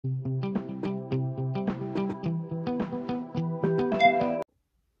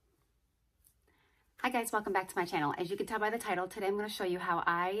guys, welcome back to my channel. As you can tell by the title, today I'm going to show you how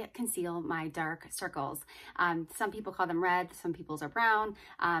I conceal my dark circles. Some people call them red, some people's are brown,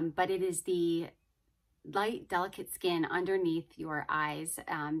 but it is the light, delicate skin underneath your eyes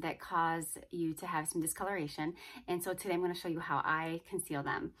that cause you to have some discoloration. And so today I'm going to show you how I conceal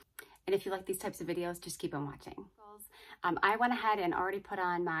them. And if you like these types of videos, just keep on watching. I went ahead and already put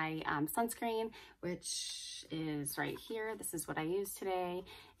on my sunscreen, which is right here. This is what I used today.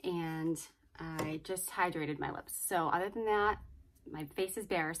 And I just hydrated my lips. So other than that, my face is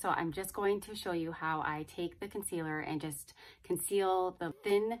bare. So I'm just going to show you how I take the concealer and just conceal the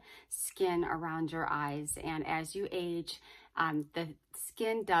thin skin around your eyes. And as you age, the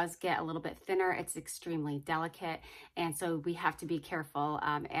skin does get a little bit thinner. It's extremely delicate. And so we have to be careful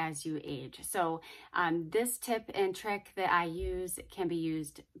as you age. So this tip and trick that I use can be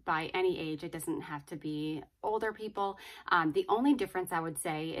used by any age. It doesn't have to be older people. The only difference I would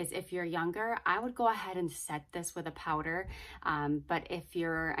say is if you're younger, I would go ahead and set this with a powder. But if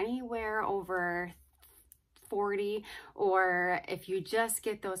you're anywhere over 40, or if you just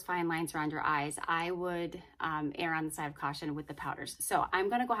get those fine lines around your eyes, I would err on the side of caution with the powders. So I'm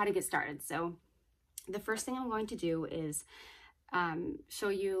going to go ahead and get started. So the first thing I'm going to do is show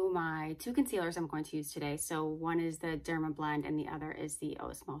you my two concealers I'm going to use today. So one is the Derma Blend and the other is the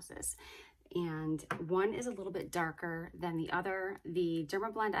Osmosis. And one is a little bit darker than the other. The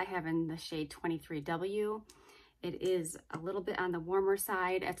Derma Blend I have in the shade 23W. It is a little bit on the warmer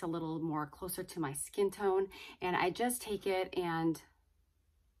side. It's a little more closer to my skin tone. And I just take it and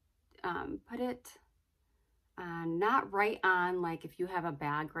put it not right on, like if you have a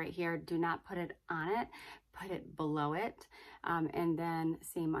bag right here, do not put it on it, put it below it. And then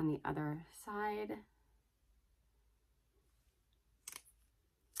same on the other side.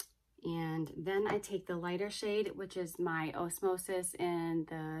 And then I take the lighter shade, which is my Osmosis in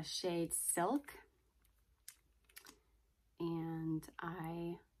the shade Silk. And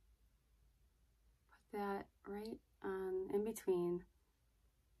I put that right on in between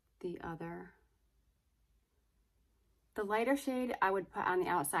the other. The lighter shade I would put on the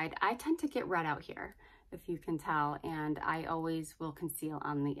outside. I tend to get red out here, if you can tell, and I always will conceal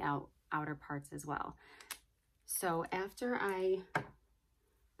on the outer parts as well. So after I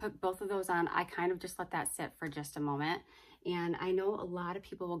put both of those on, I kind of just let that sit for just a moment. And I know a lot of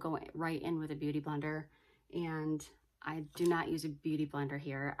people will go right in with a beauty blender, and I do not use a beauty blender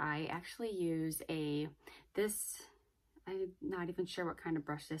here. I actually use I'm not even sure what kind of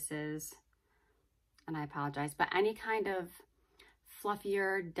brush this is, and I apologize, but any kind of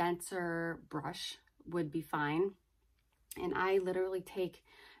fluffier, denser brush would be fine. And I literally take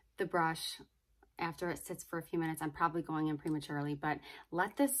the brush after it sits for a few minutes. I'm probably going in prematurely, but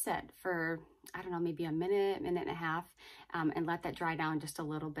let this sit for, I don't know, maybe a minute, minute and a half, and let that dry down just a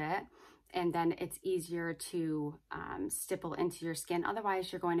little bit. And then it's easier to stipple into your skin.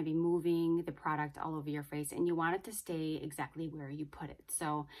 Otherwise, you're going to be moving the product all over your face, and you want it to stay exactly where you put it.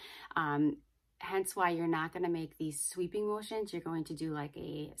 So hence why you're not going to make these sweeping motions. You're going to do like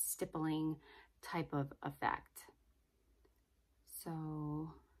a stippling type of effect.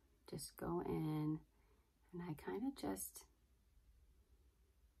 So just go in, and I kind of just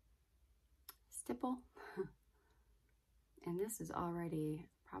stipple. And this is already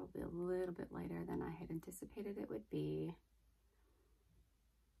probably a little bit lighter than I had anticipated it would be.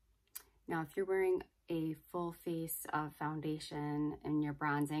 Now, if you're wearing a full face of foundation and you're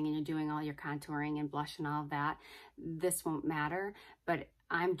bronzing and you're doing all your contouring and blush and all of that, this won't matter. But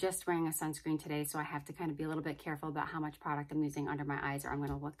I'm just wearing a sunscreen today, so I have to kind of be a little bit careful about how much product I'm using under my eyes, or I'm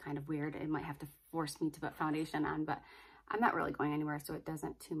going to look kind of weird. It might have to force me to put foundation on, but I'm not really going anywhere, so it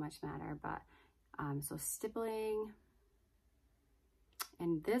doesn't too much matter. But so stippling.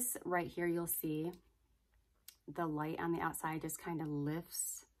 And this right here, you'll see the light on the outside just kind of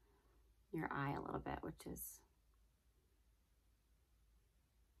lifts your eye a little bit, which is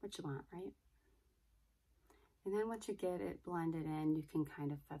what you want, right? And then once you get it blended in, you can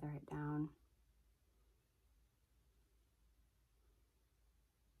kind of feather it down.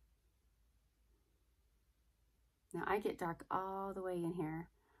 Now I get dark all the way in here,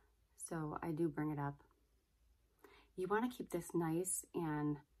 so I do bring it up. You want to keep this nice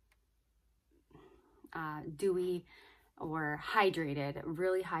and dewy or hydrated,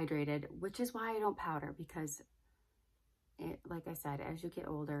 really hydrated, which is why I don't powder, because like I said, as you get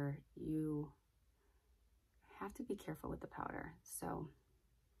older, you have to be careful with the powder. So,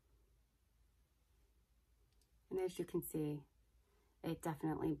 and as you can see, it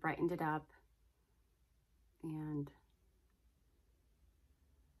definitely brightened it up. And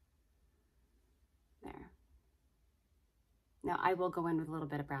there. Now I will go in with a little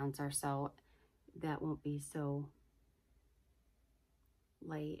bit of bronzer, so that won't be so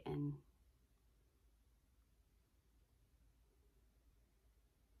light. And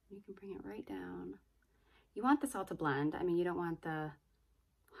you can bring it right down. You want this all to blend. I mean, you don't want the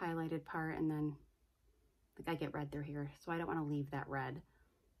highlighted part and then, like, I get red through here, so I don't want to leave that red.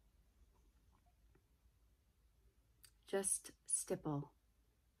 Just stipple.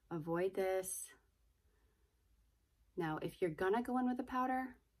 Avoid this. Now, if you're gonna go in with a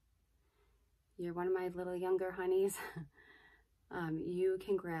powder, you're one of my little younger honeys, you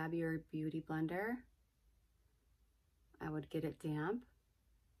can grab your beauty blender. I would get it damp,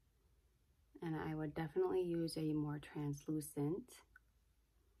 and I would definitely use a more translucent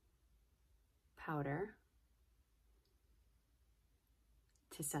powder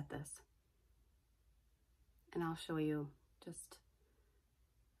to set this. And I'll show you, just,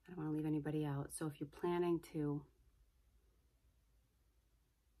 I don't want to leave anybody out. So if you're planning to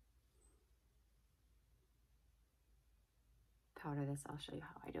powder this, I'll show you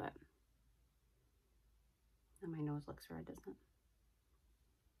how I do it. And my nose looks red, doesn't it?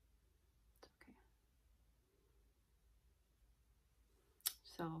 It's okay.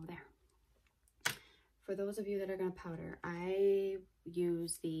 So there. For those of you that are going to powder, I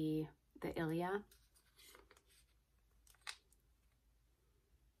use the Ilia.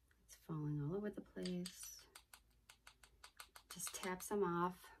 It's falling all over the place. Just tap some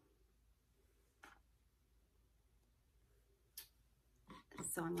off.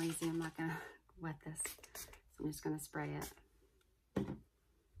 So I'm lazy, I'm not gonna wet this. So I'm just gonna spray it.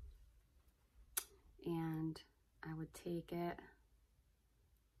 And I would take it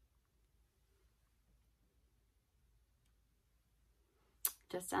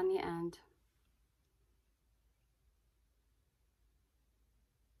just on the end.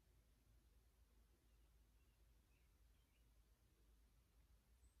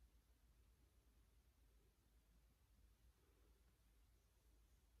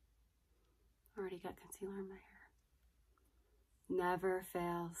 Already got concealer in my hair. Never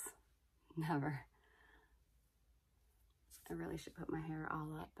fails. Never. I really should put my hair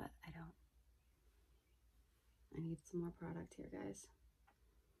all up, but I don't. I need some more product here, guys.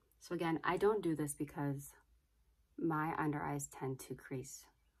 So again, I don't do this because my under eyes tend to crease.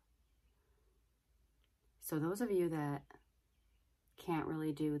 So those of you that can't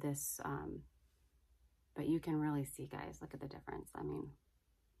really do this, but you can really see, guys, look at the difference. I mean,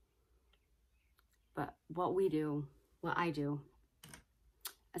 but what I do,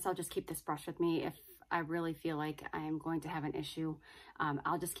 is I'll just keep this brush with me. If I really feel like I am going to have an issue,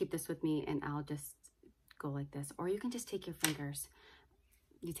 I'll just keep this with me and I'll just go like this. Or you can just take your fingers.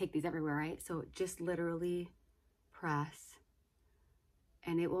 You take these everywhere, right? So just literally press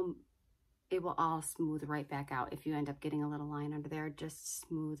and it will all smooth right back out. If you end up getting a little line under there, just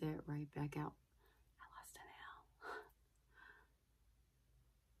smooth it right back out. I lost a nail.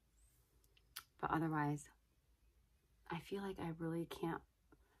 But otherwise, I feel like I really can't,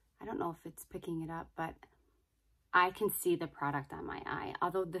 I don't know if it's picking it up, but I can see the product on my eye.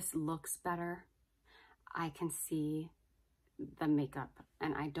 Although this looks better, I can see the makeup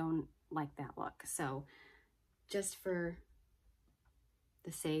and I don't like that look. So just for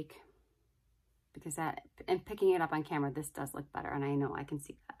the sake, because that, and picking it up on camera, this does look better and I know I can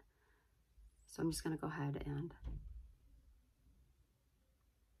see that. So I'm just gonna go ahead and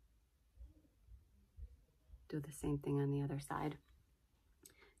do the same thing on the other side,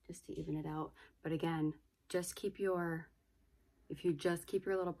 just to even it out. But again, just keep your, if you just keep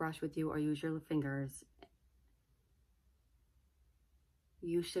your little brush with you or use your fingers,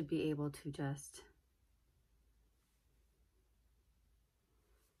 you should be able to just,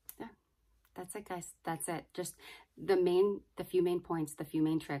 yeah, that's it, guys. That's it. Just the few main points, the few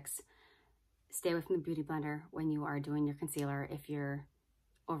main tricks. Stay away from the beauty blender when you are doing your concealer if you're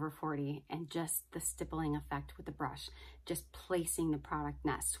over 40, and just the stippling effect with the brush, just placing the product,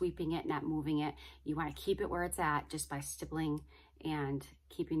 not sweeping it, not moving it. You want to keep it where it's at just by stippling and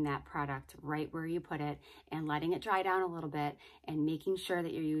keeping that product right where you put it and letting it dry down a little bit and making sure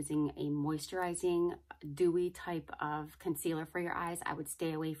that you're using a moisturizing, dewy type of concealer for your eyes. I would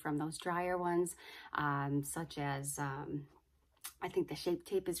stay away from those drier ones, such as, I think the Shape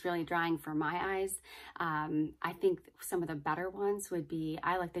Tape is really drying for my eyes. I think some of the better ones would be,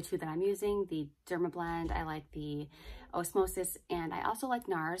 I like the two that I'm using, the Dermablend, I like the Osmosis, and I also like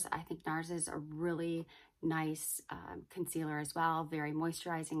NARS. I think NARS is a really nice concealer as well, very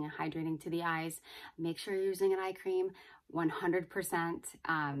moisturizing and hydrating to the eyes. Make sure you're using an eye cream, 100%.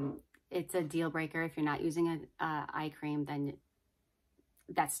 It's a deal breaker if you're not using an eye cream, then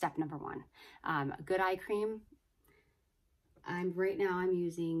that's step number one. A good eye cream Right now I'm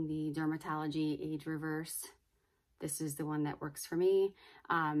using the Dermatology Age Reverse. This is the one that works for me.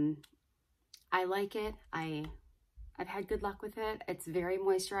 I like it. I've had good luck with it. It's very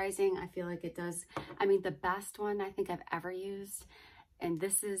moisturizing. I feel like it does, I mean, the best one I think I've ever used, and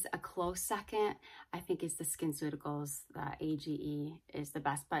this is a close second, I think is the SkinCeuticals. The AGE is the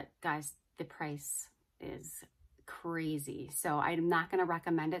best, but guys, the price is crazy. So I'm not gonna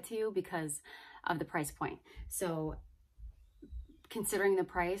recommend it to you because of the price point. So considering the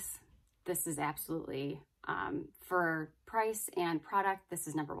price, this is absolutely, for price and product, this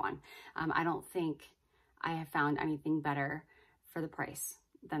is number one. I don't think I have found anything better for the price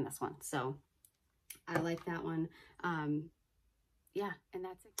than this one. So I like that one. Yeah, and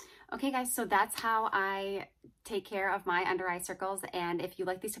that's it. Okay guys, so that's how I take care of my under eye circles. And if you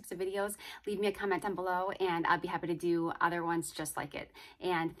like these types of videos, leave me a comment down below and I'll be happy to do other ones just like it.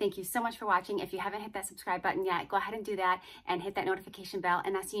 And thank you so much for watching. If you haven't hit that subscribe button yet, go ahead and do that and hit that notification bell,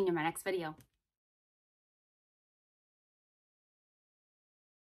 and I'll see you in my next video.